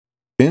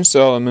Then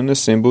Solomon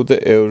assembled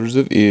the elders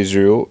of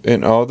Israel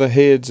and all the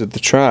heads of the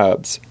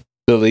tribes,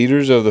 the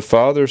leaders of the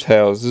fathers'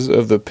 houses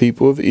of the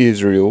people of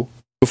Israel,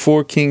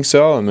 before King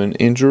Solomon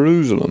in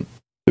Jerusalem,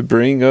 to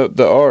bring up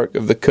the ark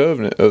of the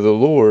covenant of the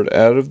Lord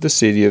out of the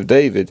city of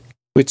David,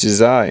 which is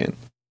Zion.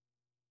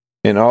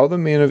 And all the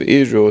men of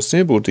Israel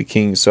assembled to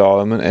King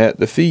Solomon at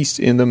the feast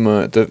in the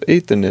month of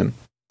Ethanim,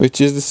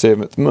 which is the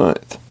 7th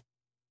month.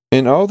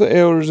 And all the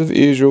elders of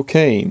Israel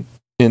came,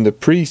 and the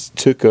priests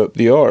took up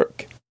the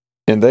ark.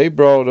 And they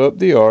brought up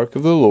the ark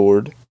of the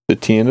Lord, the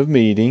tent of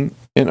meeting,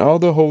 and all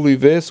the holy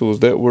vessels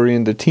that were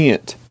in the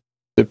tent.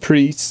 The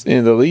priests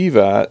and the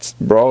Levites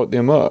brought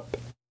them up.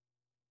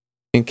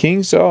 And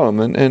King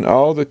Solomon and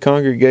all the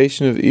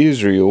congregation of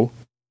Israel,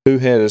 who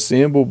had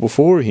assembled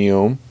before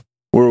him,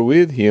 were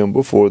with him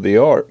before the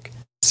ark,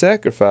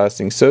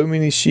 sacrificing so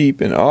many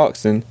sheep and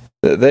oxen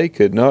that they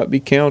could not be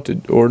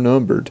counted or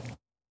numbered.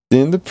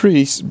 Then the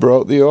priests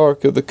brought the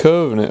ark of the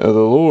covenant of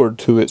the Lord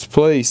to its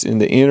place in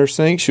the inner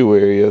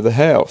sanctuary of the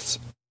house,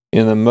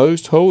 in the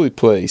most holy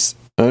place,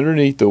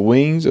 underneath the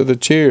wings of the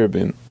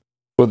cherubim.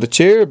 For the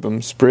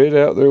cherubim spread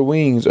out their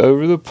wings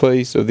over the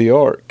place of the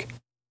ark,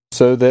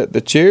 so that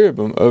the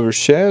cherubim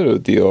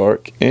overshadowed the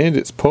ark and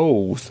its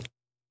poles.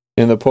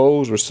 And the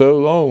poles were so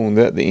long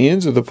that the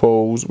ends of the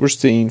poles were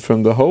seen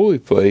from the holy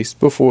place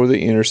before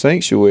the inner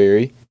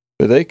sanctuary,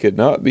 but they could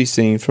not be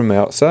seen from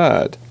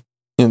outside.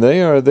 And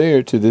they are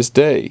there to this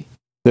day.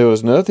 There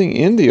was nothing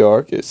in the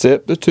ark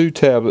except the 2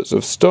 tablets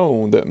of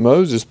stone that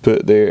Moses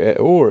put there at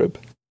Horeb,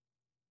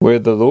 where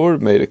the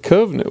Lord made a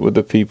covenant with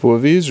the people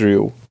of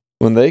Israel,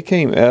 when they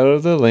came out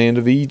of the land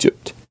of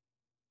Egypt.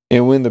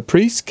 And when the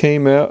priests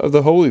came out of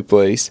the holy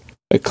place,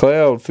 a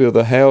cloud filled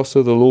the house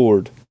of the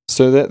Lord,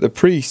 so that the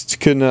priests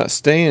could not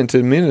stand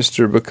to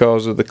minister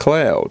because of the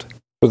cloud.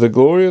 For the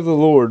glory of the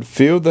Lord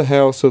filled the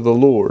house of the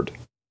Lord.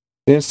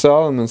 Then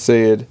Solomon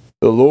said,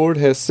 The Lord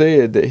has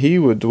said that he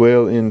would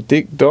dwell in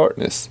thick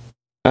darkness.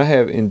 I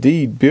have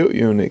indeed built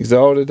you an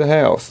exalted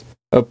house,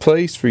 a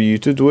place for you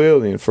to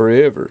dwell in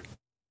forever.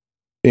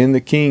 Then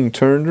the king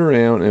turned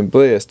around and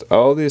blessed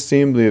all the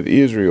assembly of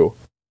Israel,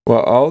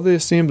 while all the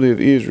assembly of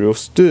Israel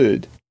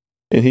stood.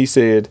 And he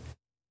said,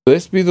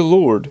 Blessed be the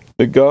Lord,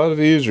 the God of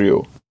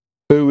Israel,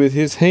 who with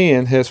his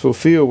hand has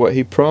fulfilled what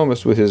he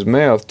promised with his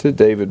mouth to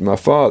David my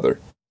father,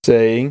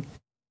 saying,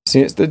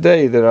 Since the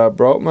day that I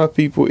brought my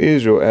people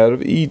Israel out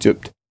of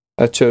Egypt,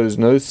 I chose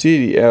no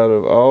city out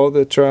of all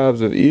the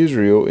tribes of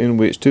Israel in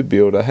which to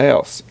build a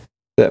house,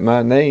 that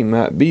my name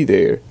might be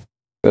there.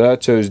 But I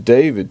chose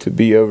David to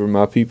be over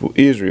my people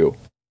Israel.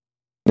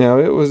 Now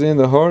it was in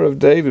the heart of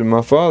David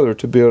my father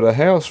to build a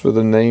house for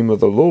the name of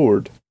the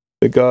Lord,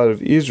 the God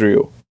of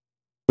Israel.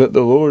 But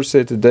the Lord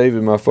said to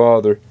David my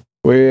father,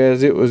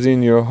 Whereas it was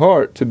in your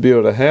heart to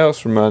build a house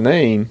for my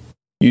name,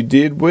 you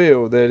did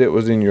well that it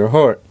was in your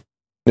heart.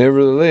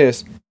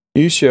 Nevertheless,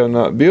 you shall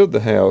not build the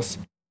house,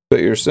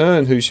 but your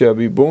son who shall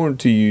be born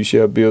to you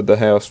shall build the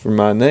house for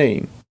my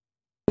name.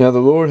 Now the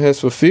Lord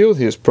has fulfilled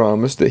his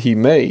promise that he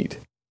made.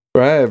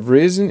 For I have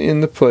risen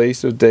in the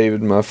place of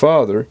David my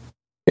father,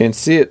 and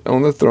sit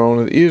on the throne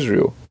of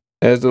Israel,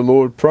 as the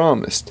Lord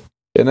promised.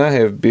 And I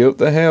have built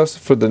the house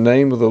for the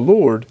name of the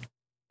Lord,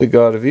 the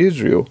God of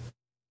Israel.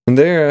 And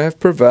there I have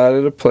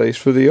provided a place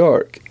for the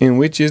ark, in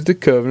which is the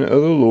covenant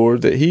of the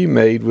Lord that he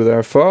made with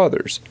our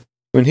fathers,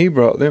 when he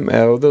brought them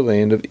out of the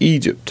land of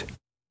Egypt.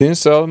 Then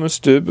Solomon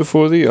stood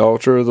before the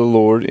altar of the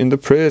Lord in the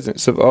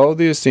presence of all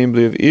the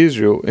assembly of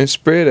Israel, and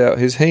spread out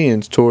his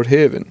hands toward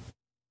heaven,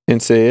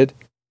 and said,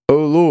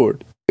 O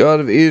Lord,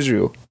 God of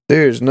Israel,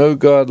 there is no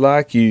God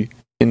like you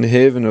in the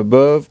heaven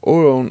above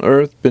or on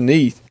earth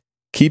beneath,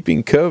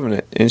 keeping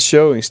covenant and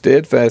showing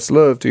steadfast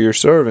love to your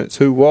servants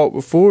who walk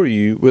before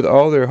you with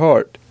all their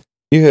heart.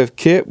 You have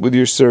kept with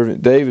your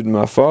servant David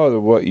my father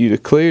what you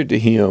declared to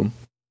him.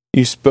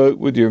 You spoke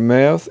with your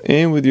mouth,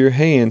 and with your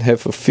hand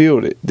have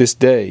fulfilled it this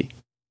day.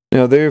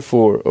 Now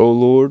therefore, O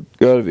Lord,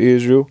 God of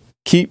Israel,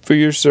 keep for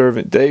your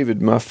servant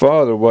David my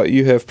father what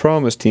you have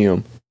promised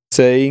him,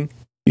 saying,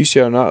 You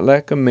shall not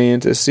lack a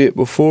man to sit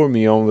before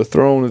me on the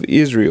throne of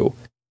Israel,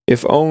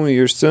 if only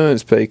your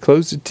sons pay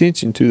close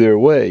attention to their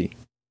way,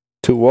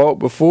 to walk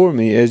before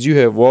me as you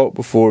have walked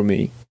before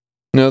me.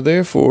 Now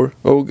therefore,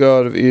 O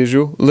God of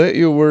Israel, let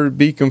your word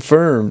be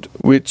confirmed,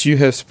 which you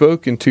have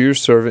spoken to your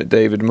servant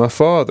David my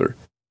father.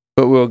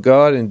 But will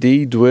God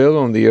indeed dwell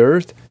on the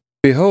earth?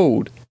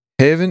 Behold,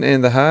 heaven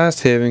and the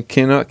highest heaven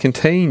cannot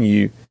contain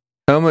you,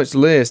 how much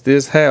less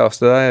this house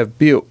that I have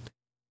built.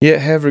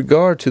 Yet have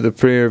regard to the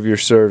prayer of your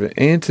servant,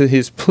 and to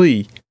his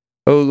plea,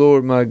 O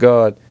Lord my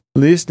God,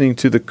 listening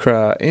to the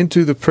cry, and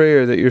to the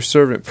prayer that your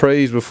servant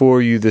prays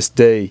before you this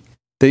day,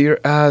 that your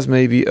eyes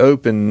may be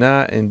open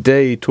night and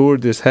day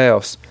toward this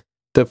house,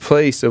 the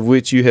place of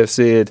which you have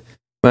said,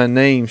 My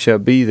name shall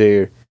be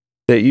there,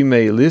 that you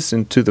may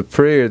listen to the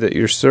prayer that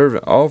your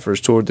servant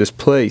offers toward this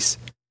place,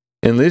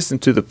 and listen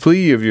to the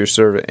plea of your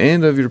servant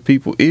and of your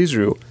people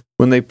Israel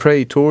when they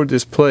pray toward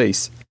this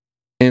place,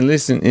 and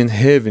listen in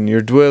heaven,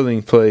 your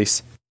dwelling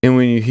place, and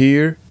when you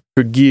hear,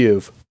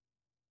 forgive.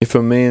 If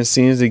a man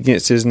sins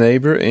against his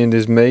neighbor and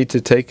is made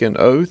to take an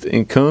oath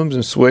and comes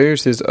and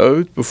swears his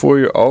oath before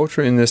your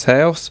altar in this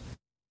house,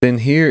 then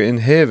hear in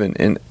heaven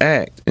and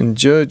act and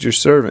judge your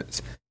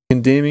servants,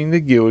 condemning the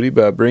guilty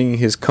by bringing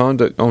his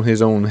conduct on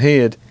his own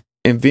head,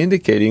 and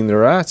vindicating the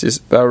righteous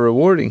by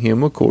rewarding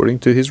him according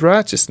to his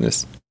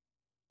righteousness.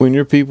 When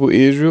your people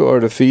Israel are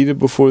defeated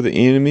before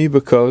the enemy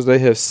because they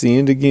have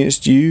sinned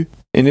against you,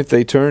 and if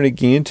they turn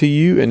again to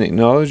you and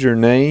acknowledge your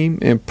name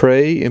and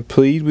pray and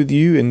plead with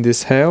you in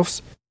this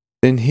house,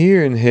 then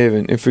hear in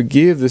heaven and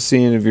forgive the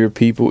sin of your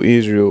people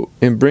Israel,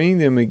 and bring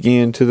them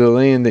again to the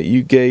land that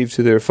you gave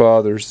to their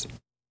fathers.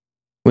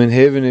 When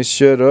heaven is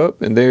shut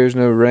up and there is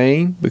no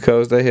rain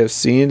because they have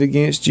sinned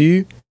against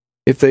you,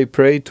 if they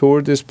pray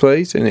toward this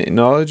place and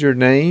acknowledge your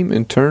name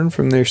and turn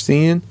from their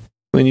sin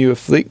when you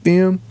afflict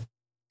them,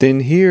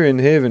 then hear in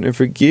heaven and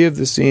forgive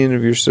the sin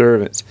of your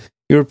servants,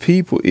 your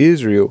people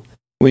Israel,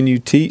 when you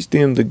teach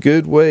them the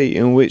good way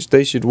in which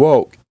they should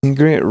walk, and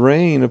grant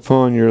rain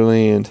upon your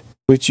land,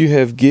 which you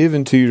have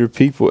given to your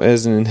people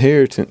as an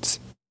inheritance.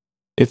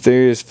 If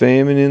there is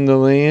famine in the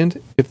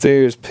land, if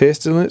there is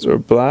pestilence or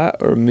blight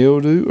or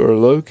mildew or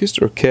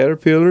locust or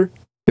caterpillar,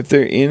 if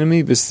their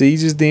enemy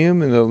besieges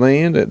them in the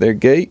land at their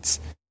gates,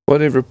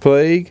 whatever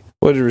plague,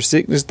 whatever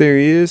sickness there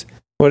is,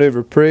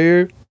 whatever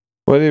prayer,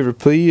 whatever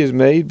plea is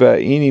made by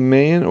any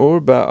man or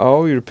by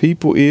all your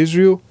people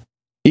Israel,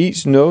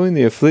 each knowing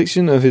the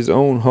affliction of his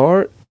own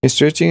heart, and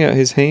stretching out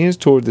his hands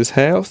toward this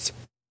house,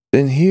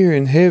 then hear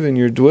in heaven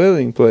your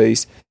dwelling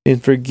place,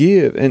 and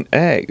forgive and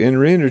act and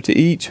render to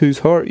each whose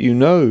heart you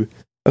know,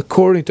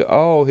 according to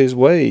all his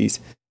ways.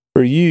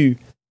 For you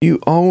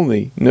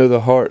only know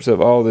the hearts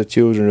of all the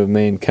children of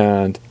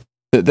mankind,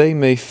 that they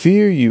may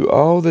fear you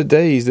all the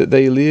days that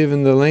they live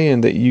in the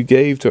land that you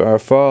gave to our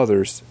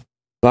fathers.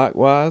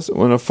 Likewise,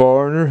 when a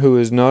foreigner who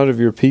is not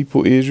of your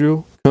people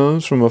Israel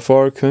comes from a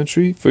far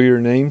country for your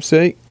name's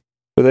sake,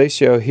 for they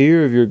shall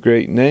hear of your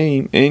great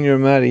name and your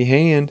mighty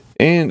hand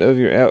and of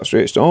your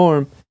outstretched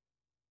arm,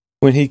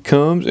 when he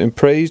comes and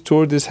prays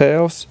toward this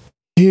house,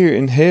 hear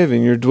in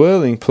heaven your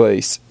dwelling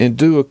place, and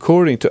do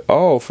according to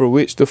all for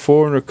which the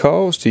foreigner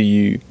calls to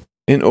you,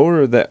 in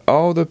order that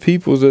all the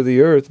peoples of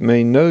the earth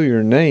may know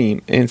your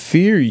name and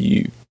fear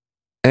you,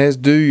 as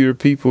do your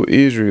people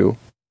Israel,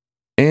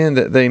 and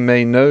that they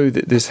may know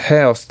that this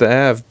house that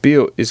I have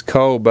built is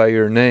called by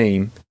your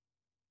name.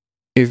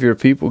 If your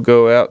people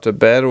go out to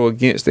battle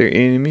against their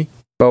enemy,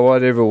 by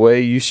whatever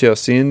way you shall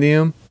send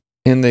them,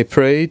 and they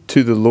pray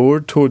to the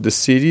Lord toward the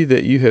city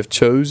that you have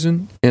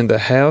chosen, and the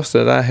house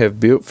that I have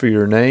built for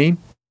your name,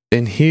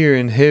 then hear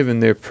in heaven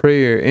their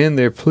prayer and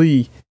their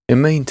plea,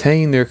 and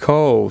maintain their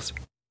cause.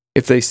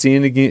 If they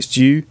sin against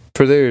you,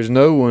 for there is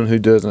no one who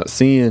does not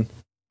sin,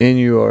 and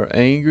you are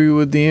angry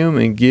with them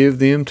and give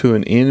them to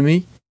an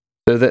enemy,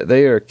 so that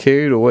they are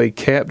carried away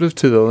captive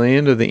to the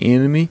land of the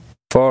enemy,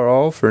 far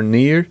off or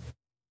near,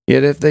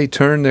 yet if they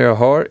turn their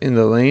heart in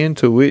the land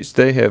to which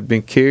they have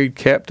been carried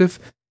captive,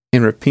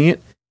 and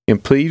repent,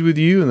 and plead with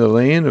you in the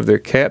land of their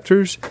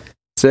captors,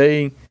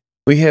 saying,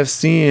 We have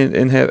sinned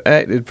and have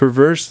acted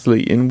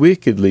perversely and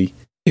wickedly,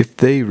 if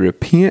they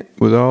repent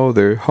with all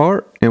their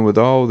heart and with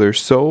all their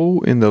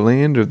soul in the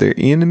land of their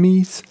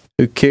enemies,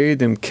 who carried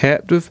them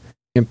captive,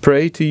 and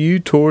pray to you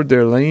toward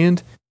their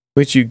land,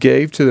 which you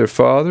gave to their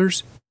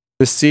fathers,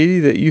 the city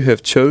that you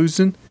have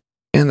chosen,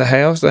 and the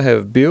house I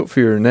have built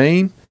for your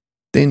name,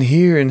 then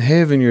hear in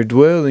heaven your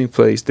dwelling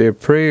place their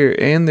prayer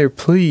and their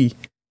plea,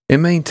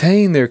 and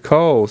maintain their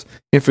cause,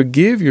 and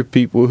forgive your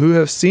people who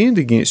have sinned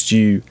against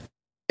you,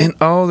 and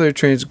all their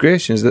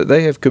transgressions that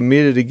they have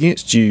committed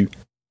against you,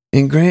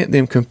 and grant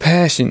them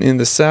compassion in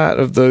the sight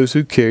of those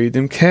who carried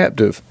them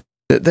captive,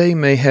 that they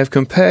may have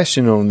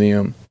compassion on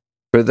them.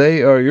 For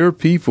they are your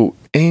people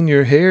and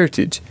your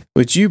heritage,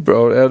 which you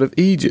brought out of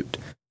Egypt,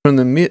 from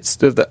the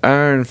midst of the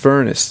iron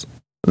furnace.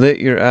 Let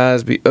your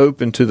eyes be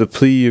open to the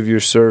plea of your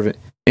servant,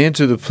 and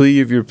to the plea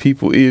of your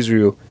people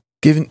Israel,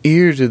 giving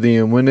ear to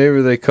them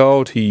whenever they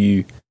call to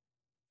you.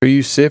 For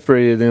you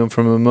separated them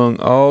from among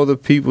all the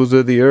peoples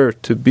of the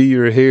earth to be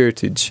your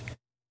heritage,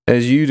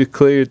 as you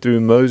declared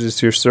through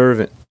Moses your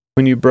servant,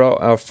 when you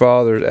brought our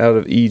fathers out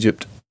of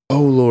Egypt,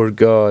 O Lord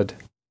God.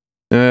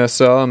 Now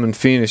Solomon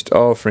finished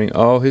offering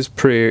all his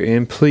prayer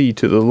and plea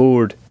to the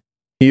Lord.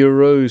 He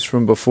arose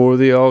from before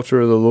the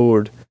altar of the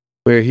Lord,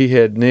 where he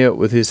had knelt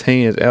with his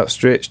hands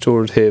outstretched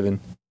toward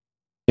heaven.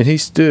 And he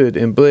stood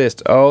and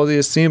blessed all the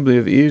assembly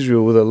of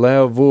Israel with a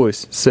loud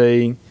voice,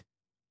 saying,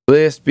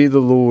 Blessed be the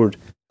Lord,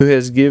 who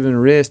has given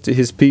rest to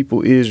his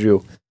people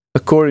Israel,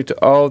 according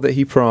to all that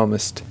he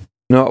promised.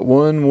 Not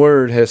one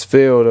word has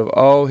failed of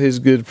all his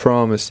good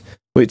promise,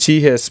 which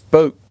he has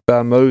spoke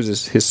by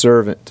Moses his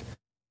servant.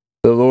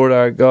 The Lord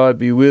our God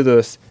be with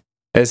us,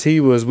 as he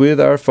was with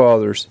our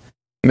fathers.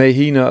 May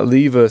he not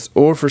leave us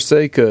or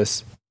forsake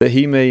us, that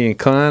he may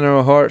incline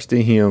our hearts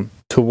to him,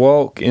 to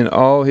walk in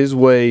all his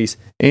ways,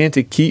 and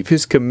to keep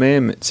his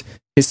commandments,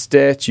 his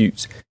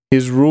statutes,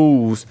 his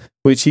rules,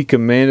 which he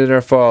commanded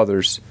our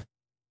fathers.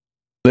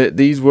 Let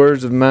these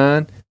words of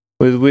mine,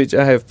 with which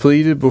I have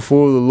pleaded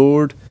before the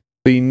Lord,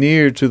 be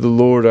near to the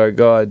Lord our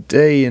God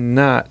day and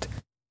night,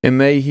 and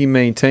may he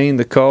maintain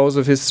the cause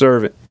of his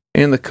servant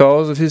and the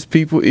cause of his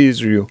people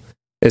Israel,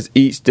 as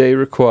each day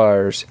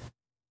requires,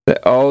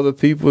 that all the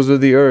peoples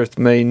of the earth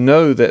may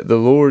know that the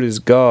Lord is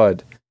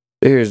God,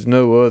 there is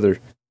no other.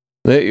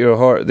 Let your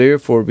heart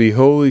therefore be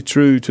wholly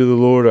true to the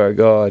Lord our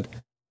God,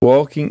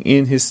 walking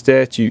in his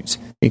statutes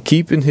and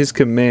keeping his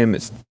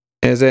commandments,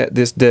 as at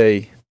this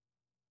day.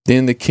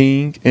 Then the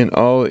king and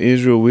all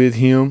Israel with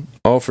him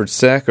offered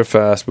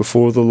sacrifice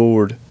before the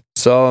Lord.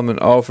 Solomon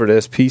offered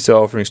as peace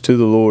offerings to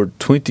the Lord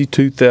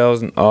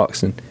 22,000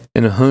 oxen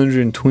and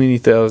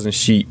 120,000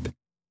 sheep.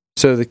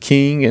 So the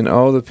king and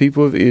all the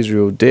people of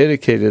Israel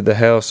dedicated the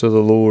house of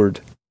the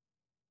Lord.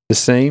 The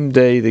same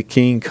day the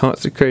king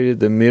consecrated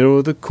the middle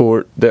of the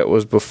court that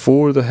was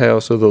before the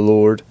house of the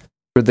Lord,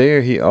 for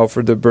there he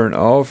offered the burnt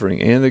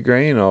offering and the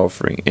grain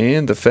offering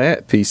and the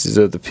fat pieces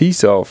of the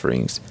peace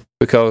offerings,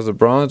 because the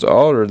bronze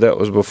altar that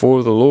was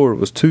before the Lord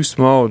was too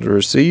small to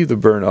receive the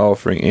burnt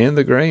offering and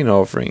the grain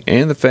offering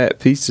and the fat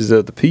pieces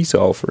of the peace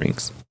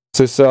offerings.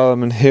 So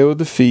Solomon held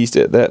the feast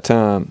at that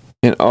time,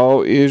 and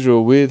all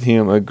Israel with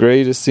him a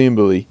great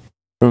assembly,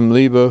 from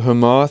Lebo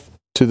Hamath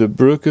to the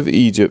brook of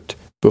Egypt,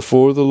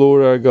 before the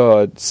Lord our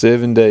God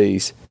 7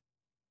 days.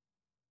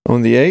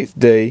 On the 8th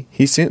day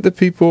he sent the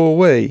people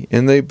away,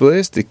 and they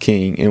blessed the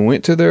king, and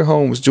went to their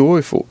homes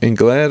joyful and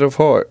glad of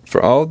heart,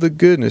 for all the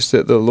goodness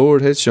that the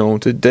Lord had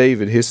shown to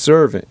David his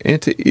servant, and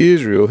to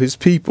Israel his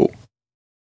people.